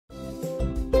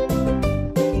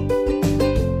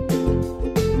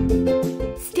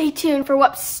tuned for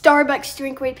what Starbucks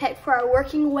drink we pick for our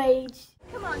working wage.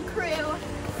 Come on, crew.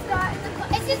 Start the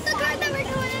clock. Is this the card that we're doing?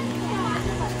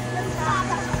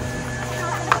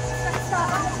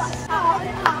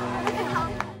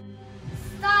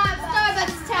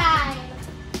 Starbucks time.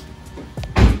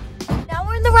 Now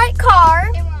we're in the right car.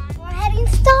 We're heading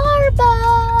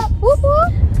Starbucks. Whoop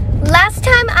whoop. Last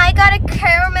time I got a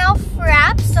caramel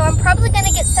frap, so I'm probably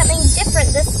gonna get something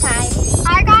different this time.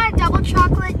 I got a double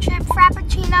chocolate chip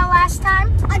frappuccino last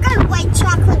time. I got a white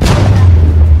chocolate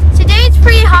chip. Today it's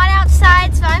pretty hot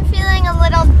outside, so I'm feeling a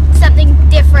little something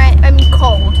different. I mean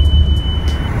cold.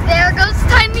 There goes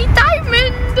Tiny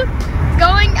Diamond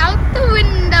going out the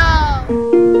window.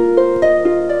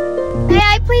 May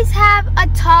I please have a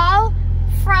tall,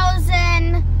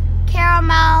 frozen,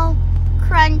 caramel,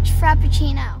 crunch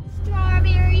frappuccino?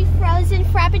 Strawberry frozen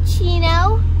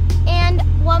frappuccino, and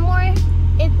one more,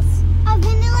 it's a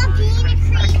vanilla bean and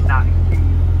cream.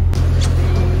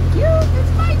 Thank you,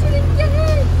 that's fine, you didn't get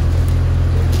it.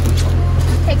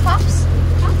 Take pops.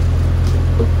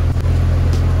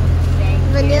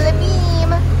 Vanilla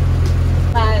bean.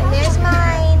 And there's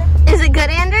mine. Is it good,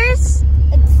 Anders?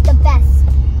 It's the best.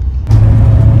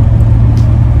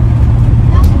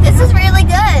 This is really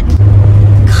good.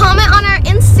 Comment on our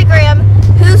Instagram,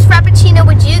 whose frappuccino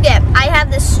would you get? I have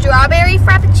the strawberry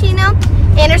frappuccino,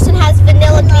 Anderson has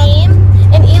vanilla bean,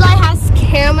 and Eli has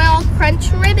caramel crunch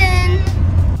ribbon.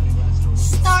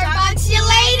 Starbucks you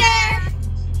later!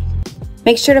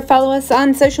 Make sure to follow us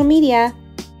on social media.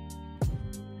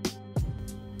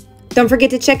 Don't forget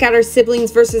to check out our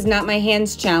Siblings versus Not My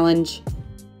Hands challenge.